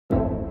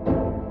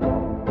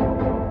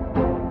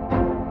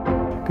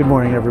Good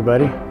morning,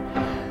 everybody.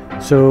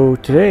 So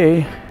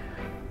today,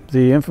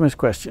 the infamous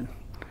question,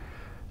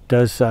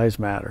 does size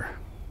matter?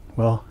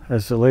 Well,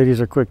 as the ladies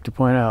are quick to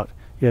point out,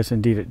 yes,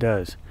 indeed it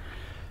does.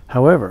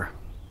 However,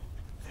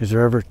 is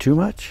there ever too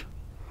much?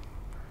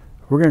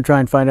 We're going to try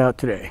and find out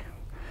today.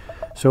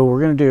 So what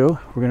we're going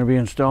to be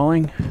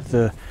installing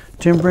the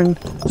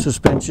Timbren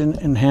suspension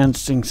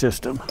enhancing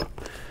system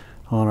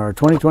on our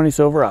 2020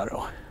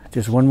 Silverado.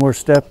 Just one more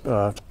step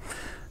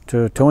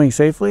to towing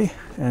safely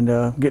and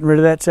getting rid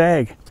of that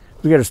sag.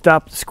 We got to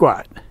stop the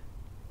squat.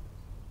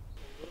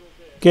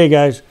 Okay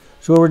guys,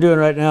 so what we're doing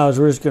right now is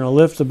we're just going to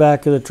lift the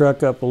back of the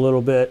truck up a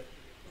little bit.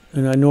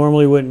 And I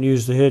normally wouldn't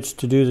use the hitch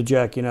to do the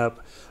jacking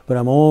up, but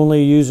I'm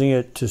only using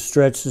it to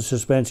stretch the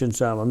suspension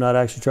some. I'm not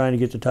actually trying to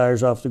get the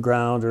tires off the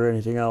ground or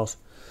anything else.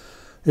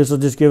 This will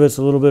just give us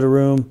a little bit of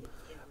room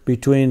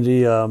between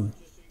the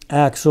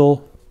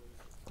axle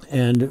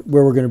and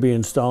where we're going to be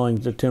installing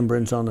the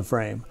Timbrens on the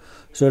frame.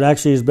 So it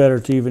actually is better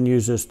to even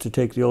use this to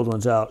take the old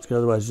ones out, because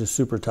otherwise it's just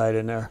super tight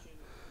in there.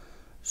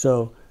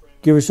 So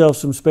give yourself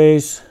some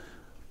space.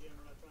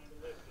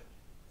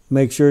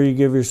 Make sure you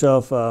give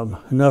yourself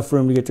enough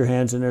room to get your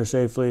hands in there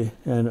safely,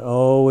 and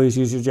always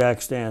use your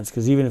jack stands,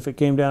 because even if it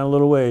came down a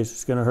little ways,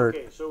 it's going to hurt.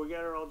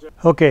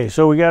 Okay,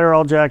 so we got her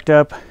all jacked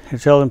up.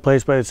 It's held in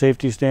place by the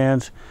safety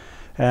stands,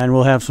 and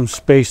we'll have some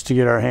space to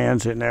get our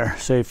hands in there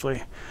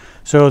safely.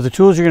 So the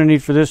tools you're going to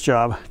need for this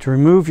job, to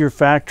remove your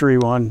factory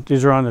one,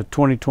 these are on the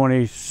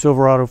 2020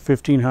 Silverado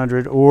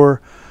 1500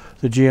 or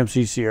the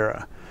GMC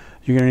Sierra.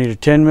 You're going to need a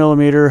 10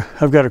 millimeter.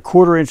 I've got a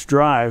 1/4 inch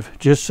drive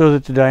just so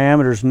that the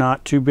diameter is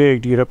not too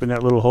big to get up in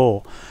that little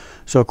hole.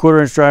 So a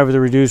 1/4 inch drive with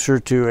a reducer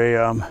to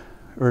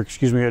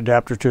a,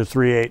 adapter to a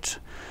 3/8.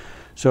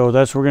 So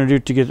that's what we're going to do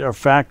to get our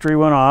factory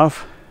one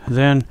off.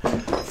 Then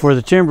for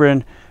the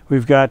Timbren,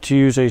 we've got to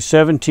use a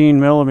 17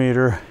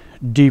 millimeter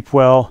deep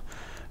well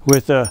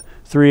with a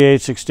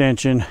 3/8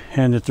 extension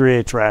and the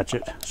 3/8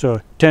 ratchet.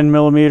 So 10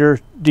 millimeter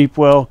deep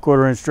well,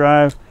 1/4 inch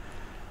drive,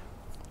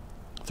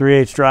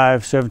 3/8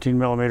 drive, 17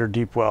 millimeter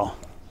deep well.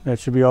 That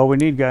should be all we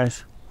need,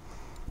 guys.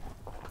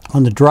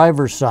 On the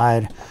driver's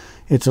side,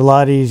 it's a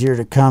lot easier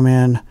to come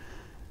in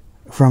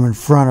from in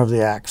front of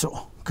the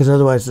axle, because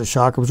otherwise the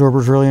shock absorber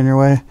is really in your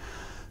way.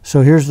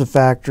 So here's the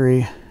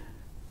factory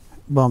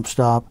bump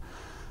stop,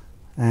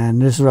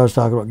 and this is what I was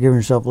talking about, giving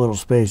yourself a little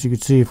space. You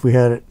could see if we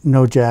had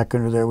no jack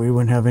under there, we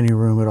wouldn't have any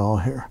room at all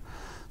here.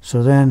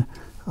 So then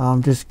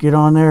just get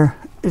on there.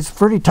 It's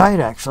pretty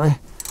tight actually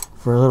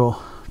for a little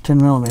 10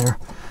 millimeter,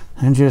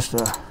 and just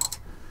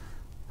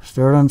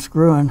start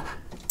unscrewing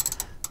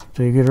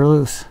until you get her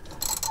loose.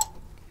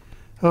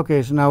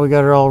 Okay, so now we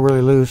got her all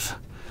really loose.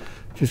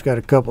 Just got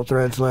a couple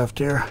threads left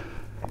here,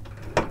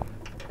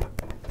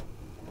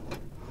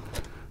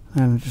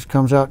 and it just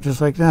comes out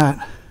just like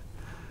that.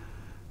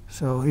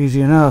 So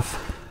easy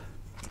enough.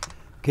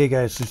 Okay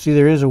guys, so see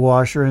there is a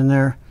washer in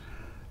there.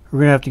 We're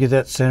gonna have to get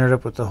that centered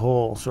up with the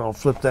hole, so I'll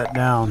flip that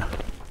down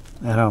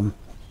and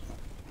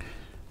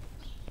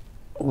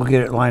we'll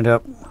get it lined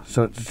up.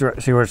 So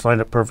see where it's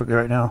lined up perfectly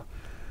right now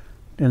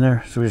in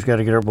there. So we just got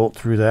to get our bolt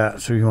through that.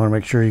 So you want to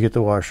make sure you get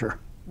the washer.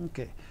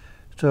 Okay,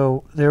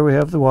 so there we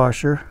have the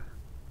washer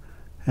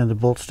and the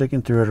bolt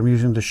sticking through it. I'm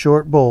using the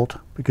short bolt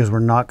because we're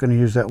not going to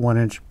use that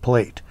 1-inch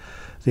plate,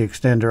 the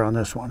extender on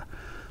this one.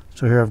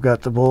 So here I've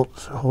got the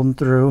bolts holding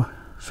through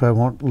so I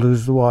won't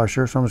lose the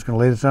washer. So I'm just going to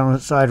lay this down on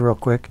its side real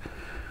quick.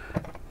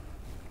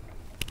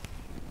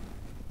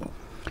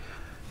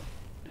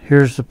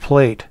 Here's the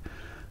plate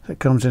that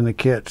comes in the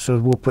kit. So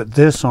we'll put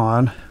this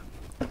on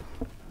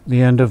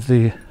the end of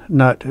the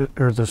nut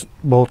or the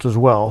bolt as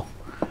well.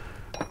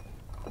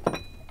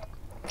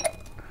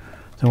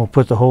 Then we'll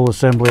put the whole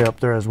assembly up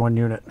there as one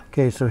unit.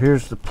 Okay, so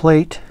here's the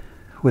plate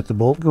with the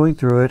bolt going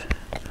through it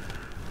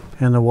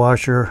and the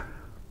washer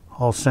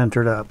all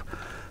centered up.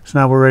 So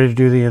now we're ready to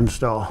do the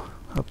install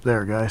up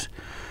there, guys.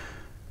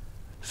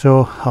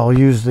 So I'll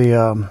use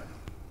the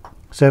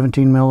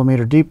 17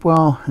 millimeter deep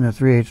well and the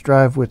 3/8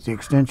 drive with the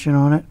extension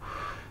on it,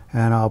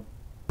 and I'll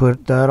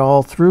put that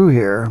all through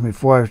here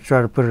before I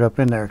try to put it up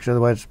in there, because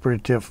otherwise it's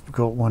pretty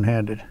difficult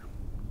one-handed.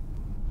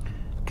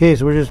 Okay,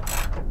 so we're just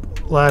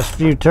last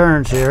few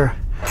turns here.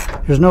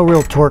 There's no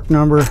real torque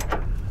number,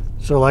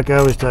 so like I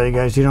always tell you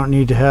guys, you don't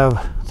need to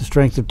have the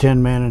strength of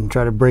 10 men and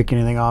try to break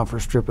anything off or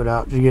strip it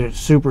out. You get it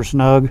super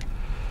snug,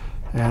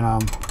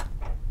 and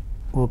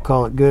we'll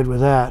call it good with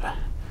that.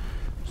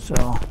 So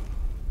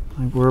I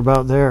think we're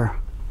about there.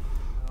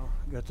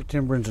 Got the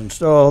Timbrens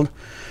installed,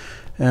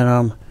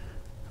 and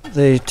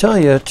they tell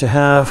you to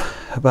have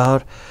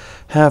about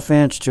 1/2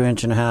 inch to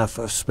 1.5 inches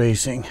of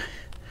spacing.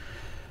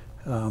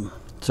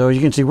 So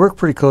you can see we're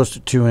pretty close to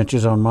 2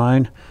 inches on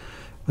mine,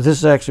 but this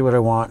is actually what I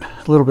want,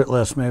 a little bit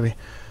less maybe.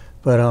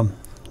 But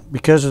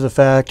because of the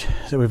fact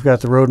that we've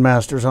got the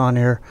Roadmasters on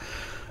here,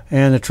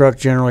 and the truck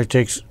generally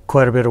takes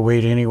quite a bit of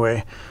weight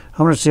anyway,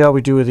 I'm going to see how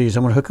we do with these.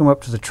 I'm going to hook them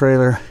up to the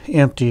trailer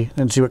empty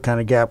and see what kind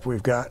of gap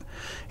we've got.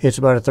 It's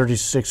about a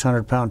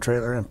 3,600 pound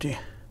trailer empty.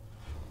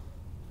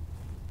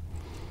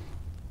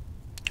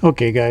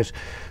 Okay guys,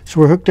 so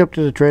we're hooked up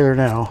to the trailer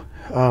now.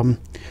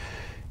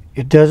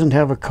 it doesn't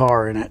have a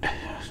car in it,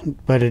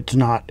 but it's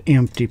not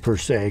empty per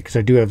se, because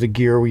I do have the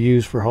gear we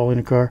use for hauling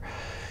a car.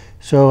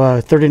 So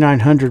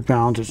 3,900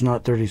 pounds, it's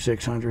not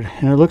 3,600.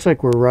 And it looks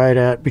like we're right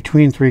at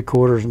between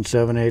 3/4 and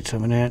 7/8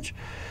 of an inch.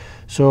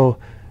 So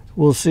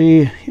we'll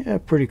see, yeah,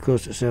 pretty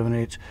close to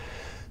 7/8.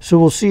 So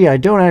we'll see. I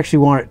don't actually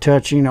want it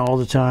touching all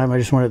the time. I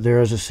just want it there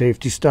as a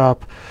safety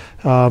stop,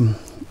 kind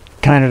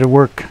of to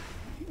work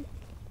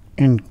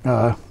in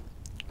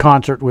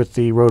concert with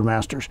the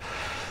Roadmasters.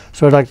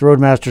 So I'd like the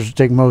Roadmasters to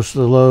take most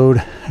of the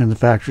load and the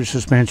factory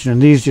suspension,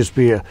 and these just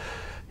be a,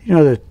 you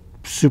know, the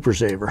super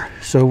saver.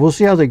 So we'll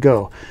see how they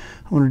go.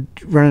 I'm going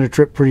to run a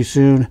trip pretty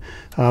soon,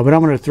 but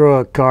I'm going to throw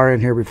a car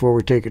in here before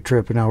we take a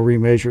trip, and I'll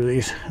remeasure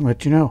these and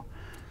let you know.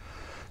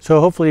 So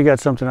hopefully you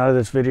got something out of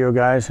this video,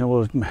 guys, and it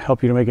will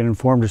help you to make an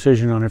informed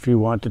decision on if you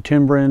want the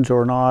Timbrens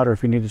or not, or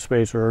if you need the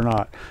spacer or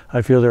not.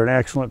 I feel they're an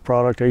excellent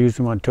product. I used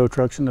them on tow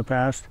trucks in the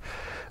past.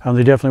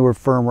 They definitely were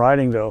firm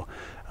riding though.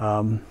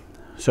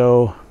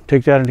 So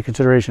take that into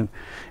consideration.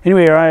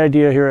 Anyway, our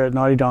idea here at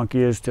Naughty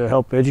Donkey is to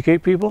help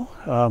educate people,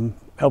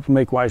 help them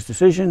make wise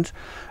decisions,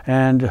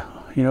 and,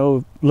 you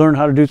know, learn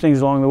how to do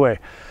things along the way.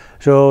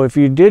 So if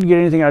you did get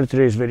anything out of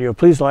today's video,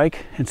 please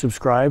like and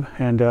subscribe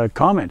and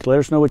comment. Let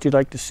us know what you'd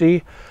like to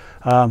see.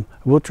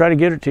 We'll try to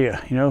get it to you.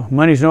 You know,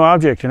 money's no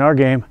object in our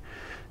game.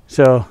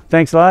 So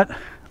thanks a lot.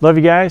 Love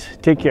you guys.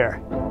 Take care.